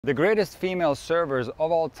The greatest female servers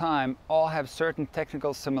of all time all have certain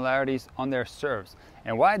technical similarities on their serves.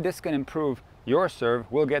 And why this can improve your serve,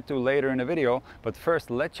 we'll get to later in the video, but first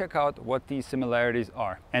let's check out what these similarities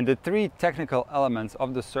are. And the three technical elements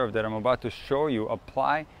of the serve that I'm about to show you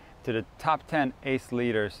apply to the top 10 ace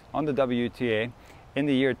leaders on the WTA in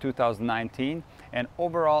the year 2019, and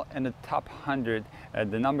overall in the top 100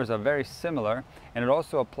 the numbers are very similar, and it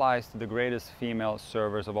also applies to the greatest female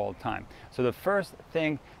servers of all time. So the first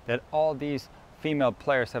thing that all these female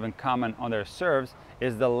players have in common on their serves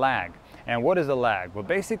is the lag. And what is a lag? Well,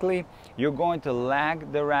 basically you're going to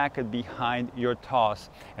lag the racket behind your toss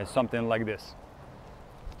as something like this.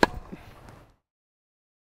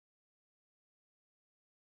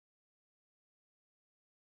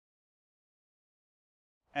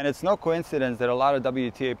 And it's no coincidence that a lot of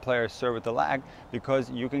WTA players serve with the lag, because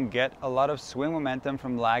you can get a lot of swing momentum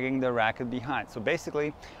from lagging the racket behind. So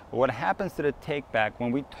basically, what happens to the take back when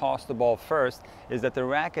we toss the ball first is that the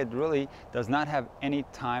racket really does not have any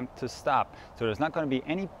time to stop. So there's not going to be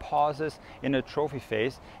any pauses in the trophy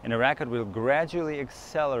phase, and the racket will gradually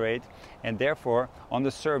accelerate, and therefore on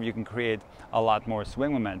the serve you can create a lot more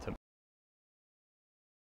swing momentum.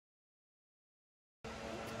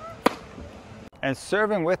 And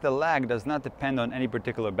serving with the lag does not depend on any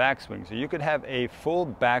particular backswing. So you could have a full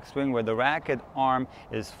backswing where the racket arm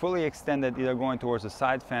is fully extended, either going towards the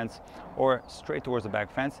side fence or straight towards the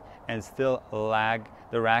back fence, and still lag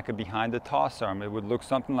the racket behind the toss arm. It would look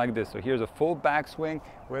something like this. So here's a full backswing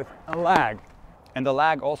with a lag. And the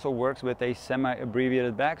lag also works with a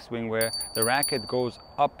semi-abbreviated backswing where the racket goes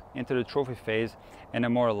up into the trophy phase in a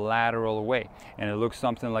more lateral way. And it looks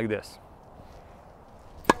something like this.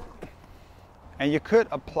 And you could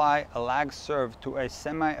apply a lag serve to a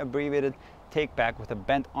semi-abbreviated takeback with a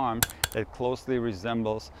bent arm that closely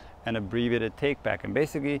resembles an abbreviated takeback. And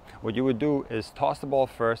basically what you would do is toss the ball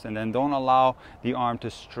first, and then don't allow the arm to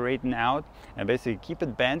straighten out, and basically keep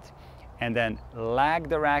it bent, and then lag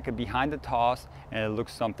the racket behind the toss, and it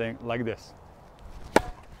looks something like this.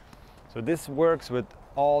 So this works with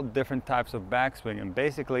all different types of backswing, and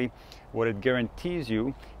basically what it guarantees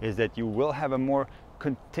you is that you will have a more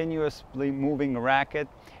continuously moving racket,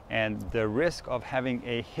 and the risk of having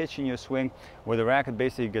a hitch in your swing where the racket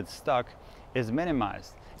basically gets stuck is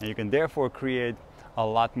minimized, and you can therefore create a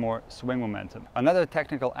lot more swing momentum. Another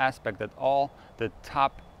technical aspect that all the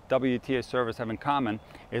top WTA servers have in common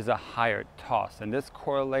is a higher toss, and this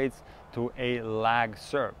correlates to a lag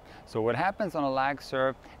serve. So what happens on a lag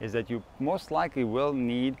serve is that you most likely will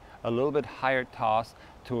need a little bit higher toss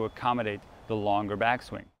to accommodate the longer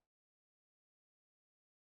backswing.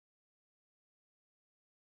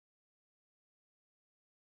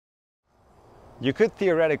 You could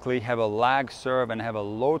theoretically have a lag serve and have a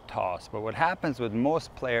low toss, but what happens with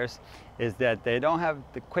most players is that they don't have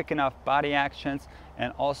the quick enough body actions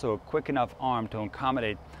and also a quick enough arm to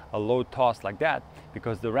accommodate a low toss like that,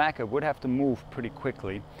 because the racket would have to move pretty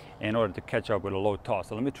quickly in order to catch up with a low toss.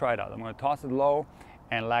 So let me try it out. I'm going to toss it low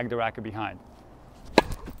and lag the racket behind.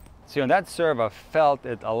 See, on that serve I felt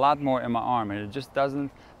it a lot more in my arm, and it just doesn't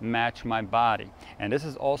match my body. And this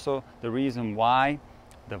is also the reason why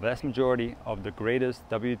the vast majority of the greatest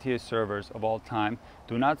WTA servers of all time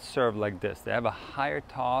do not serve like this. They have a higher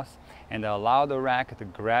toss, and they allow the racket to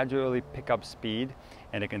gradually pick up speed,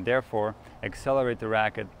 and it can therefore accelerate the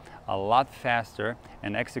racket a lot faster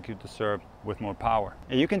and execute the serve with more power.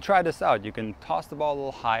 And you can try this out. You can toss the ball a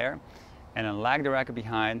little higher and then lag the racket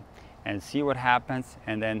behind and see what happens,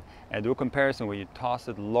 and then do a comparison where you toss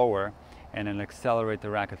it lower and then accelerate the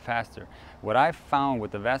racket faster. What I've found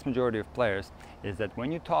with the vast majority of players is that when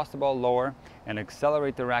you toss the ball lower and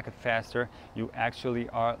accelerate the racket faster, you actually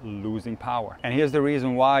are losing power. And here's the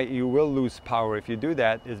reason why you will lose power if you do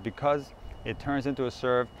that, is because it turns into a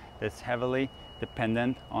serve that's heavily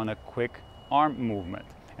dependent on a quick arm movement,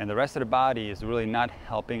 and the rest of the body is really not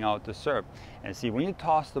helping out the serve. And see, when you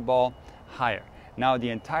toss the ball higher, now the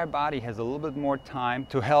entire body has a little bit more time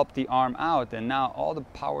to help the arm out, and now all the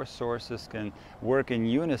power sources can work in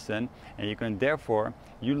unison, and you can therefore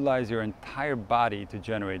utilize your entire body to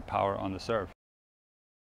generate power on the serve.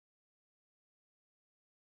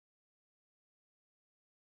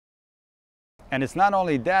 And it's not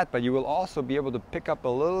only that, but you will also be able to pick up a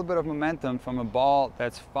little bit of momentum from a ball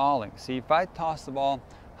that's falling. See, if I toss the ball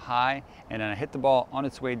high and then I hit the ball on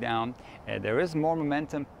its way down, there is more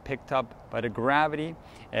momentum picked up by the gravity,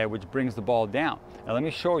 which brings the ball down. Now let me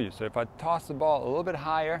show you. So if I toss the ball a little bit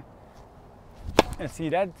higher, and see,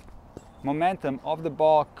 that momentum of the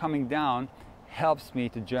ball coming down helps me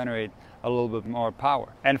to generate a little bit more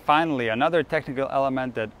power. And finally, another technical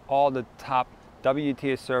element that all the top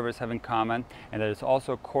WTA servers have in common, and that is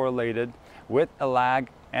also correlated with a lag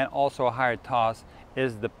and also a higher toss,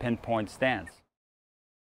 is the pinpoint stance.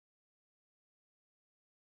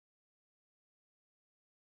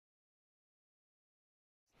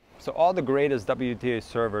 So all the greatest WTA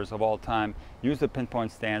servers of all time use the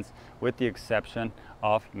pinpoint stance, with the exception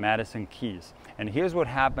of Madison Keys. And here's what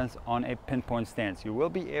happens on a pinpoint stance. You will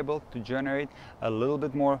be able to generate a little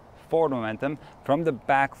bit more forward momentum from the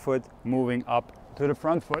back foot moving up to the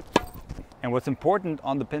front foot. And what's important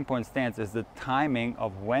on the pinpoint stance is the timing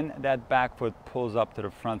of when that back foot pulls up to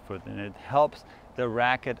the front foot, and it helps the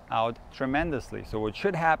racket out tremendously. So what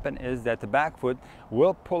should happen is that the back foot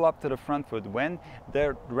will pull up to the front foot when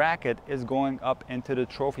the racket is going up into the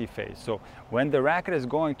trophy phase. So when the racket is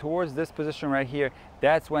going towards this position right here,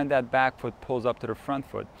 that's when that back foot pulls up to the front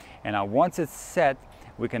foot. And now once it's set,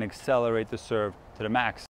 we can accelerate the serve to the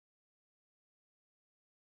max.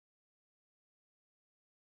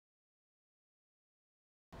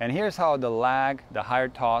 And here's how the lag, the higher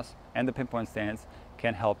toss, and the pinpoint stance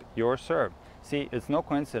can help your serve. See, it's no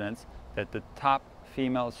coincidence that the top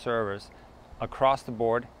female servers across the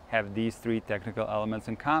board have these three technical elements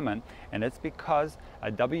in common, and it's because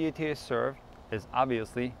a WTA serve is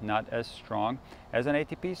obviously not as strong as an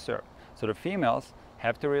ATP serve. So the females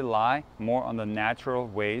have to rely more on the natural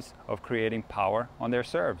ways of creating power on their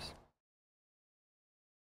serves.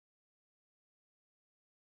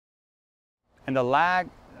 And the lag,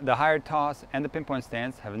 the higher toss, and the pinpoint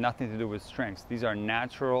stance have nothing to do with strengths. These are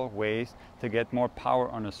natural ways to get more power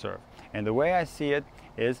on a serve. And the way I see it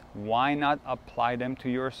is, why not apply them to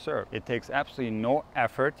your serve? It takes absolutely no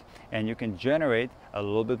effort, and you can generate a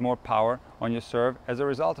little bit more power on your serve as a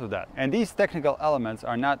result of that. And these technical elements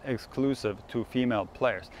are not exclusive to female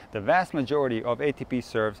players. The vast majority of ATP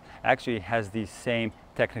serves actually has these same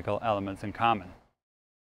technical elements in common.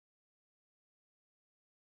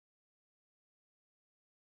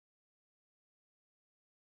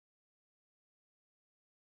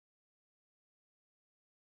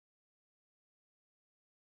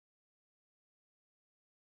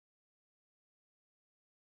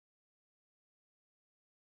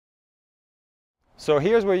 So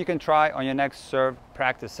here's where you can try on your next serve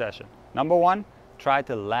practice session. Number one, try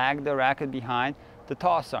to lag the racket behind the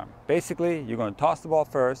toss arm. Basically, you're going to toss the ball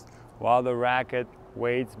first while the racket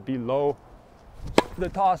waits below the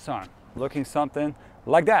toss arm, looking something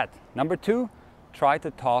like that. Number two, try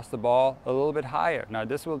to toss the ball a little bit higher. Now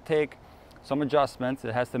this will take some adjustments.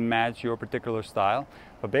 It has to match your particular style,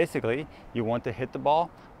 but basically you want to hit the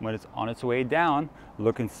ball when it's on its way down,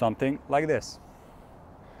 looking something like this.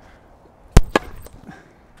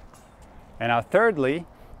 And now thirdly,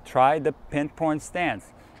 try the pinpoint stance.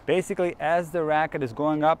 Basically, as the racket is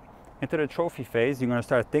going up into the trophy phase, you're going to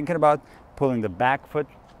start thinking about pulling the back foot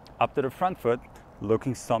up to the front foot,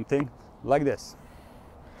 looking something like this.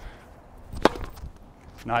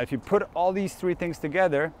 Now, if you put all these three things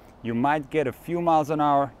together, you might get a few miles an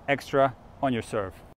hour extra on your serve.